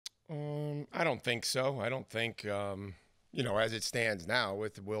I don't think so. I don't think, as it stands now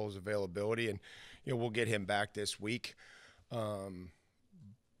with Will's availability, and we'll get him back this week. Um,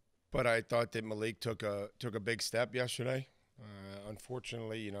 but I thought that Malik took a big step yesterday.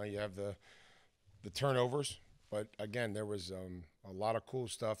 Unfortunately, you have the turnovers, but again, there was a lot of cool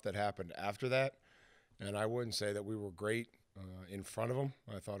stuff that happened after that, and I wouldn't say that we were great in front of them.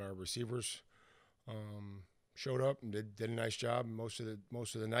 I thought our receivers showed up and did a nice job most of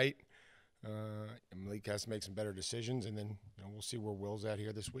the night. And Malik has to make some better decisions, and then we'll see where Will's at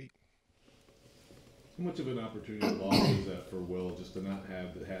here this week. How much of an opportunity loss is that for Will just to not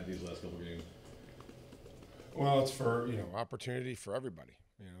have had these last couple games? Well, it's for opportunity for everybody.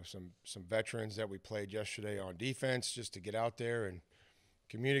 Some veterans that we played yesterday on defense just to get out there and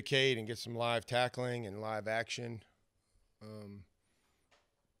communicate and get some live tackling and live action.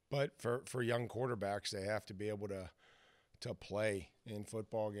 But for young quarterbacks, they have to be able to play in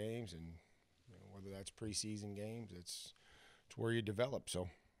football games, and whether that's preseason games, it's where you develop. So,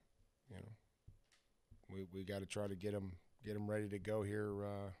 we got to try to get them ready to go here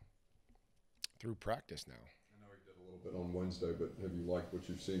through practice now. I know he did a little bit on Wednesday, but have you liked what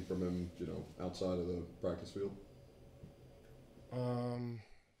you've seen from him, outside of the practice field?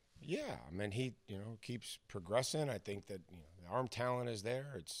 Yeah, I mean he keeps progressing. I think that the arm talent is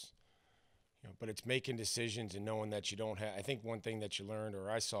there. It's but it's making decisions and knowing that you don't have. I think one thing that you learned,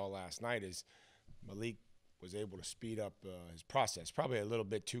 or I saw last night, is Malik was able to speed up his process. Probably a little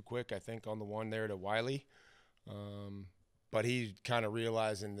bit too quick, I think, on the one there to Wiley. But he's kind of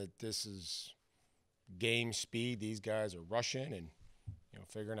realizing that this is game speed. These guys are rushing and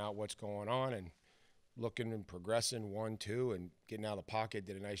figuring out what's going on and looking and progressing 1, 2, and getting out of the pocket.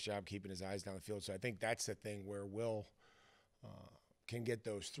 Did a nice job keeping his eyes down the field. So I think that's the thing where Will can get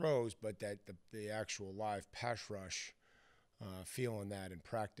those throws, but that the actual live pass rush, feeling that in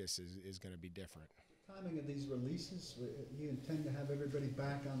practice is going to be different. Timing of these releases, you intend to have everybody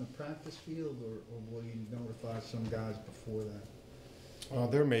back on the practice field, or will you notify some guys before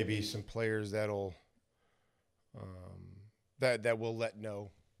that? There may be some players that'll that will let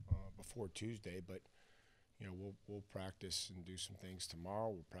know before Tuesday, but we'll practice and do some things tomorrow.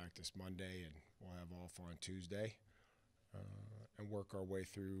 We'll practice Monday, and we'll have off on Tuesday, and work our way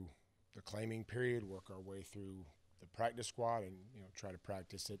through the claiming period, work our way through the practice squad, and try to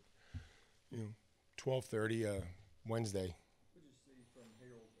practice it 12:30 Wednesday. What did you see from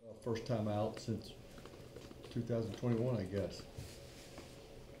Harold first time out since 2021, I guess?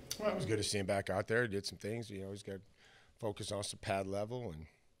 Well, it was good to see him back out there. He did some things. He's got focus on some pad level, and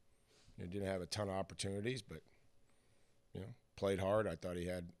didn't have a ton of opportunities, but played hard. I thought he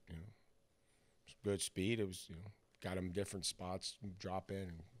had good speed. It was got him different spots, drop in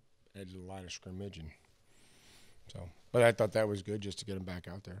and edge of the line of scrimmage, and so. But I thought that was good just to get him back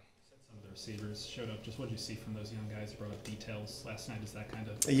out there. Some of the receivers showed up. Just what did you see from those young guys? Brought up details last night. Is that kind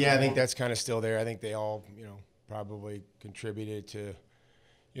of? Yeah, I think that's kind of still there. I think they all probably contributed to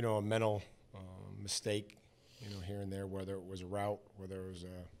a mental mistake here and there, whether it was a route, whether it was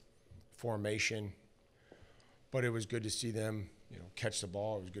a formation. But it was good to see them catch the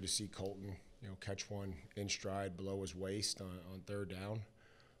ball. It was good to see Colton catch one in stride below his waist on third down.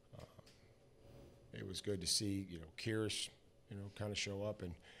 It was good to see Kyrus kind of show up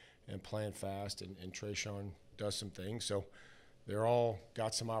and playing fast, and Trayshawn does some things. So they're all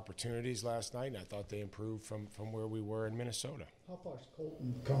got some opportunities last night, and I thought they improved from where we were in Minnesota. How far's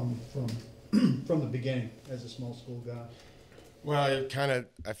Colton come from the beginning as a small school guy? Well,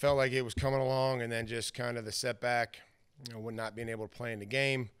 I felt like it was coming along, and then just kind of the setback, with not being able to play in the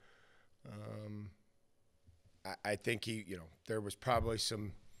game. I think there was probably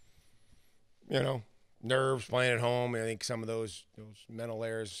some, nerves playing at home. I think some of those mental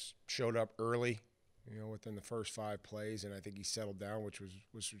errors showed up early, within the first 5 plays, and I think he settled down, which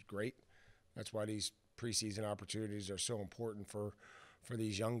was great. That's why these preseason opportunities are so important for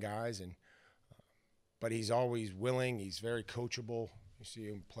these young guys. And but he's always willing. He's very coachable. You see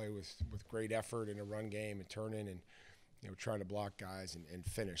him play with great effort in a run game and turning and trying to block guys and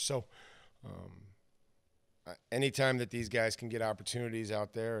finish. So anytime that these guys can get opportunities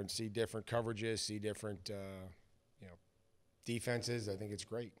out there and see different coverages, see different defenses, I think it's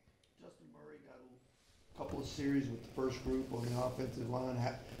great. Justin Murray got a couple of series with the first group on the offensive line.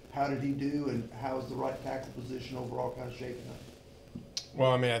 How did he do, and how is the right tackle position overall kind of shaping up?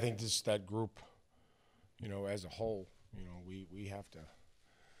 Well, I mean, I think that group, as a whole,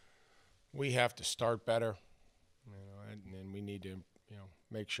 we have to start better, and we need to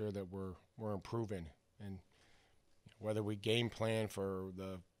make sure that we're improving. And whether we game plan for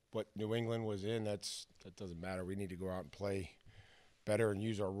what New England was in, that doesn't matter. We need to go out and play better and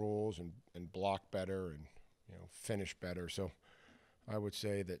use our rules and block better and, you know, finish better. So I would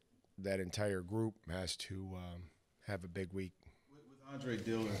say that that entire group has to have a big week. With Andre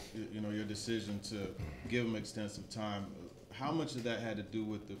Dillon, you know, your decision to give him extensive time, how much of that had to do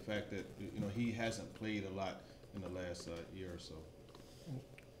with the fact that, you know, he hasn't played a lot in the last year or so?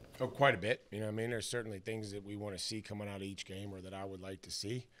 Oh, quite a bit. You know, I mean, there's certainly things that we want to see coming out of each game or that I would like to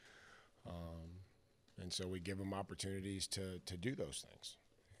see. And so we give them opportunities to do those things.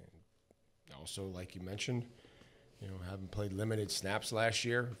 And also, like you mentioned, you know, having played limited snaps last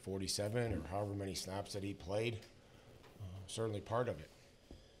year, 47 or however many snaps that he played, certainly part of it.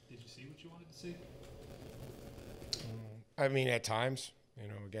 Did you see what you wanted to see? I mean, at times, you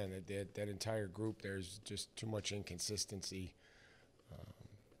know, again, that entire group, there's just too much inconsistency.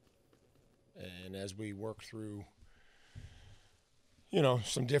 And as we work through, you know,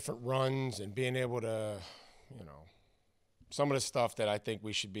 some different runs and being able to, you know, some of the stuff that I think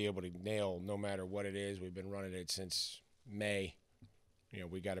we should be able to nail no matter what it is. We've been running it since May. You know,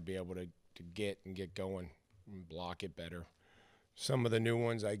 we got to be able to get going and block it better. Some of the new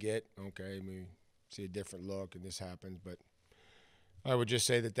ones I get, okay, we see a different look and this happens. But I would just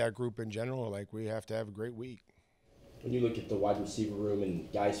say that group in general, like, we have to have a great week. When you look at the wide receiver room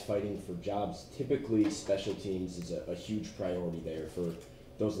and guys fighting for jobs, typically special teams is a huge priority there for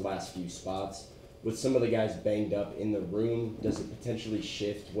those last few spots. With some of the guys banged up in the room, does it potentially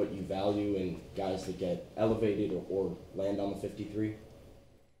shift what you value in guys that get elevated or land on the 53?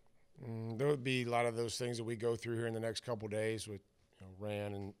 There would be a lot of those things that we go through here in the next couple of days with, you know,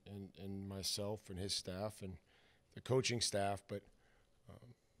 Rand and myself and his staff and the coaching staff. But,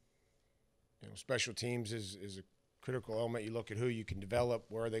 you know, special teams is a critical element. You look at who you can develop.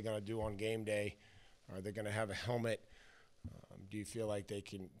 Where are they going to do on game day? Are they going to have a helmet? Do you feel like they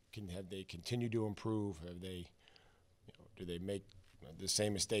can have they continue to improve? Have they, you know, do they make the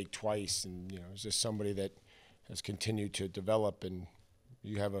same mistake twice? And, you know, is this somebody that has continued to develop and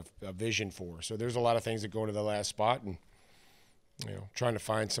you have a vision for? So there's a lot of things that go into the last spot, and, you know, trying to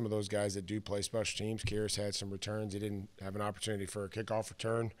find some of those guys that do play special teams. Kyrus had some returns. He didn't have an opportunity for a kickoff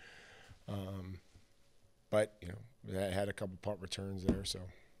return. But, you know, that had a couple punt returns there. So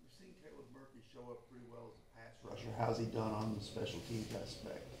We've seen Caleb Murphy show up pretty well as a pass rusher. How's he done on the special teams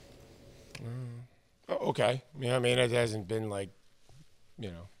aspect? Okay. Yeah, I mean, it hasn't been like,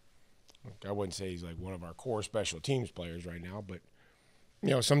 you know, I wouldn't say he's like one of our core special teams players right now, but, you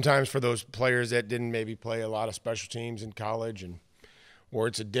know, sometimes for those players that didn't maybe play a lot of special teams in college, and or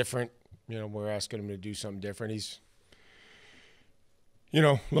it's a different, you know, we're asking him to do something different. He's, you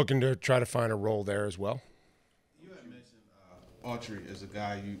know, looking to try to find a role there as well. You had mentioned Autry as a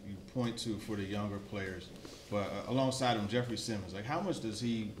guy you point to for the younger players, but alongside him, Jeffrey Simmons. Like, how much does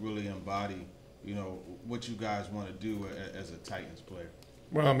he really embody, you know, what you guys want to do as a Titans player?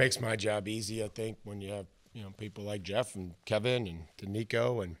 Well, it makes my job easy, I think, when you have, you know, people like Jeff and Kevin and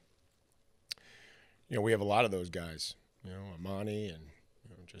Danico, and, you know, we have a lot of those guys, you know, Amani, and, you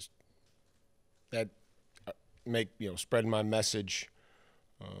know, just that make, you know, spreading my message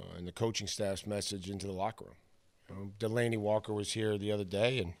and the coaching staff's message into the locker room. You know, Delaney Walker was here the other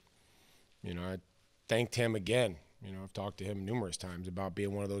day, and, you know, I thanked him again. You know, I've talked to him numerous times about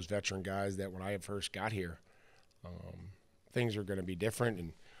being one of those veteran guys that when I first got here, things are going to be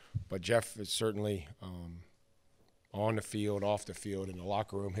different. But Jeff is certainly on the field, off the field, in the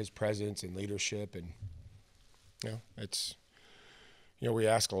locker room, his presence and leadership. And, you know, it's, you know, we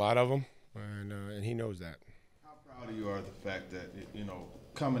ask a lot of him, and he knows that. How proud of you are of the fact that, you know,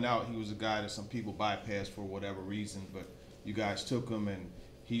 coming out, he was a guy that some people bypassed for whatever reason, but you guys took him, and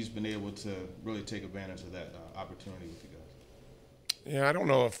he's been able to really take advantage of that opportunity with you guys. Yeah, I don't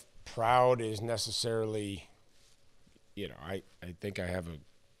know if proud is necessarily, you know, I think I have a,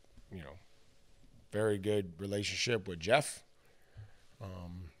 you know, very good relationship with Jeff.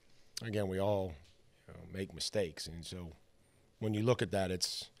 Again, we all, you know, make mistakes. And so when you look at that,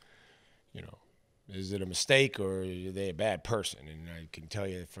 it's, you know, is it a mistake or are they a bad person? And I can tell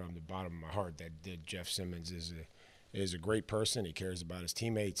you from the bottom of my heart that Jeff Simmons is a great person. He cares about his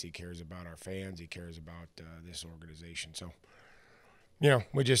teammates. He cares about our fans. He cares about this organization. So, you know,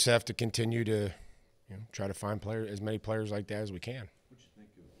 we just have to continue to, you know, try to find as many players like that as we can. What you think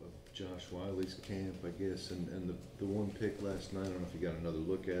of Josh Wiley's camp, I guess, and the one pick last night? I don't know if you got another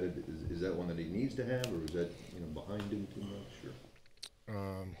look at it. Is that one that he needs to have, or is that, you know, behind him too much? Or?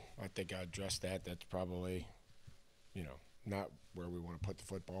 I think I addressed that. That's probably, you know, not where we want to put the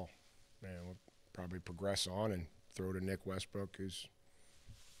football. And we'll probably progress on and throw to Nick Westbrook, who's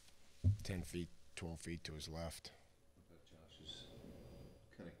 10 feet, 12 feet to his left. What about Josh's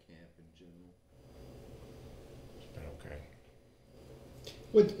kind of camp in general? It's been okay.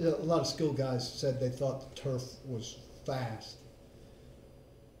 What, a lot of skill guys said they thought the turf was fast.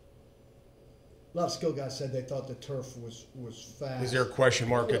 A lot of skill guys said they thought the turf was fast. Is there a question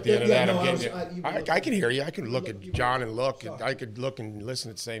mark at the end of Yeah, that? no, I'm I was- getting I- it. you I, look- I can hear you. I can look at you John look- and look. And sorry. I could look and listen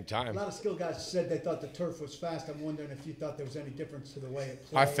at the same A time. lot of skill guys said they thought the turf was fast. I'm wondering if you thought there was any difference to the way it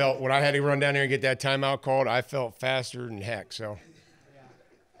I played. felt when I had to run down there and get that timeout called, I felt faster than heck. So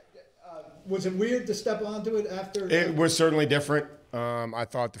Was it weird to step onto it after? it was certainly different. I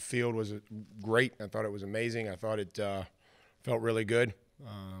thought the field was great. I thought it was amazing. I thought it felt really good.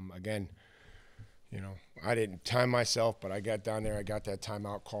 Again, you know, I didn't time myself, but I got down there. I got that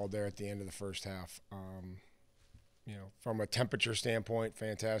timeout called there at the end of the first half. You know, from a temperature standpoint,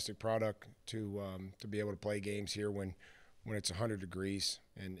 fantastic product to be able to play games here when it's 100 degrees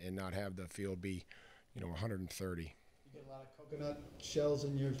and not have the field be, you know, 130. You get a lot of coconut shells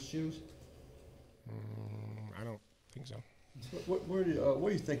in your shoes? I don't think so. What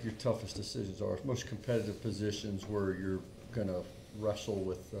do you think your toughest decisions are? Most competitive positions where you're going to wrestle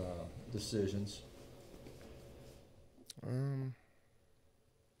with decisions?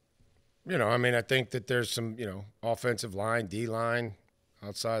 You know, I mean, I think that there's some, you know, offensive line, D line,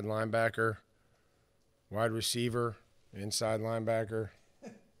 outside linebacker, wide receiver, inside linebacker. Yeah,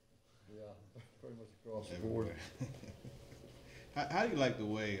 pretty much across the board. How do you like the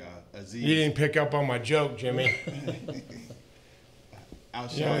way Aziz? You didn't pick up on my joke, Jimmy.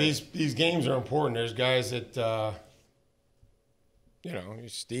 You know, these games are important. There's guys that, you know,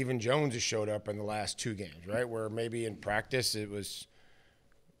 Stephen Jones has showed up in the last 2 games, right? Where maybe in practice it was,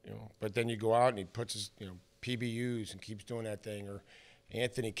 you know, but then you go out and he puts his, you know, PBUs and keeps doing that thing. Or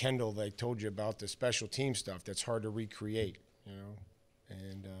Anthony Kendall, they told you about the special team stuff that's hard to recreate, you know,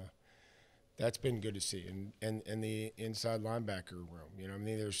 and that's been good to see. And the inside linebacker room, you know, I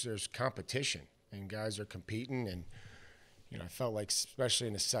mean, there's competition and guys are competing. And, you know, I felt like especially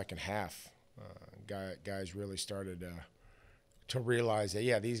in the second half, guys really started to realize that,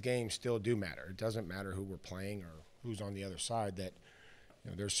 yeah, these games still do matter. It doesn't matter who we're playing or who's on the other side, that,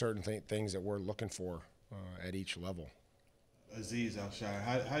 you know, there's certain things that we're looking for at each level. Aziz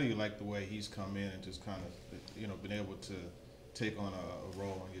Al-Shire, how do you like the way he's come in and just kind of, you know, been able to take on a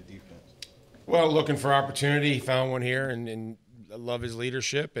role on your defense? Well, looking for opportunity, he found one here, and I love his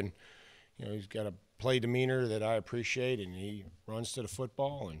leadership, and, you know, he's got a play demeanor that I appreciate, and he runs to the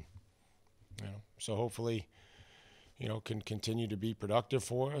football, and, you know, so hopefully, you know, can continue to be productive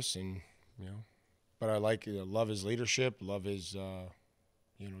for us, and, you know, but I love his leadership, love his, you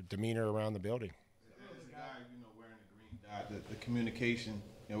know, demeanor around the building. As a guy, you know, wearing the green dot, the communication,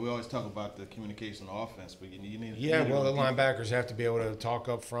 you know, we always talk about the communication on offense, but you need. Yeah, well, the linebackers have to be able to talk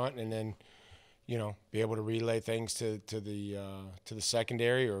up front, and then, you know, be able to relay things to the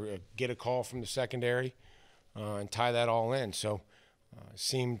secondary, or get a call from the secondary, and tie that all in. So,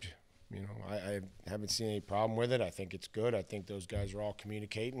 seemed, you know, I haven't seen any problem with it. I think it's good. I think those guys are all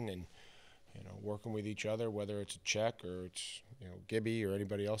communicating and, you know, working with each other, whether it's a check or it's, you know, Gibby or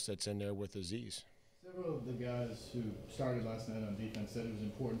anybody else that's in there with Aziz. Several of the guys who started last night on defense said it was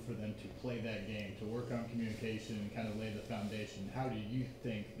important for them to play that game, to work on communication and kind of lay the foundation. How do you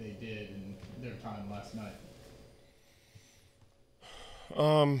think they did in their time last night?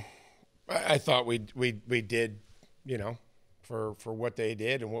 I thought we did, you know, for what they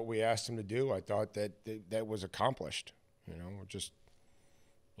did and what we asked them to do. I thought that was accomplished. You know, just,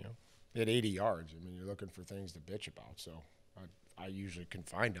 you know, at 80 yards. I mean, you're looking for things to bitch about. So I usually can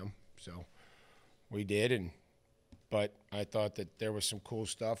find them. So we did, but I thought that there was some cool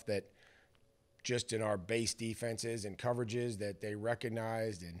stuff that just in our base defenses and coverages that they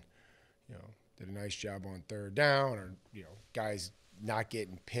recognized, and, you know, did a nice job on third down, or, you know, guys not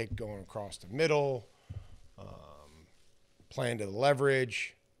getting picked going across the middle, playing to the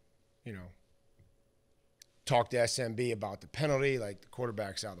leverage, you know, talk to SMB about the penalty, like the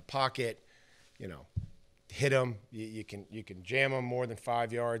quarterback's out of the pocket, you know, hit them. You can jam them more than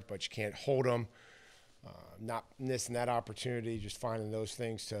 5 yards, but you can't hold them. Not missing that opportunity, just finding those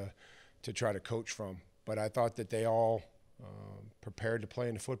things to try to coach from. But I thought that they all prepared to play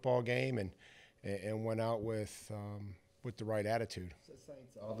in the football game and went out with the right attitude.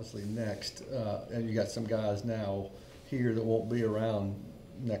 Saints obviously next, and you got some guys now here that won't be around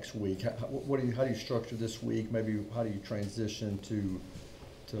next week. How do you structure this week? Maybe how do you transition to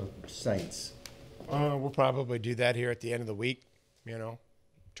Saints? We'll probably do that here at the end of the week, you know,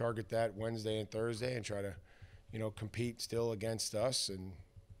 target that Wednesday and Thursday and try to, you know, compete still against us and,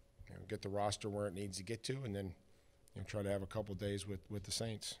 you know, get the roster where it needs to get to, and then, you know, try to have a couple days with the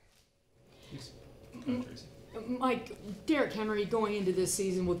Saints. Tracy. Mike, Derrick Henry going into this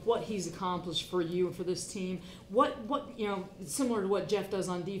season with what he's accomplished for you and for this team, what similar to what Jeff does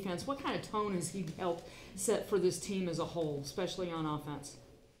on defense, what kind of tone has he helped set for this team as a whole, especially on offense?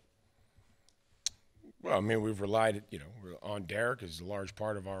 Well, I mean, we've relied, on Derrick as a large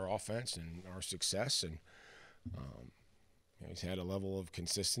part of our offense and our success, and he's had a level of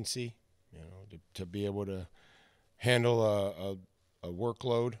consistency, to be able to handle a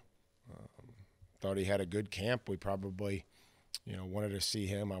workload. Thought he had a good camp. We probably, wanted to see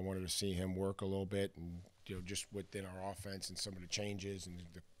him. I wanted to see him work a little bit, and just within our offense and some of the changes and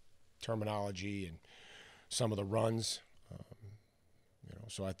the terminology and some of the runs.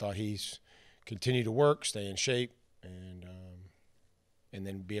 So I thought he's continue to work, stay in shape, and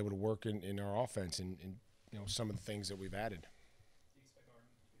then be able to work in our offense and some of the things that we've added.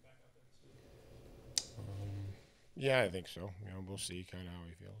 Yeah, I think so. We'll see kind of how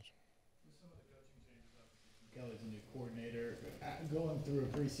he feels. Kelly's a new coordinator. Going through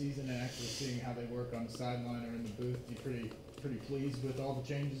a preseason and actually seeing how they work on the sideline or in the booth, you pretty pleased with all the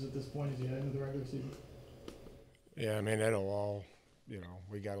changes at this point as you head into the regular season? Yeah, I mean, it'll all,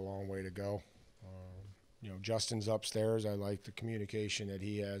 we got a long way to go. Justin's upstairs. I like the communication that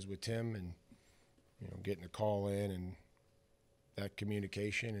he has with Tim and, getting a call in and that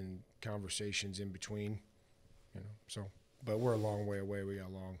communication and conversations in between, but we're a long way away. We got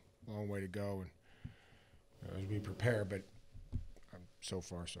a long way to go. And, as we prepare, but so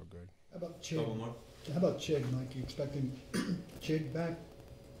far so good. How about Chig? How about Chig, Mike? You expecting Chig back?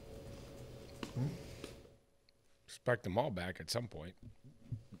 Expect them all back at some point.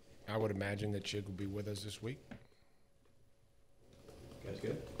 I would imagine that Chig will be with us this week. Guys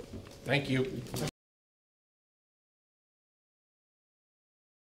good? Thank you.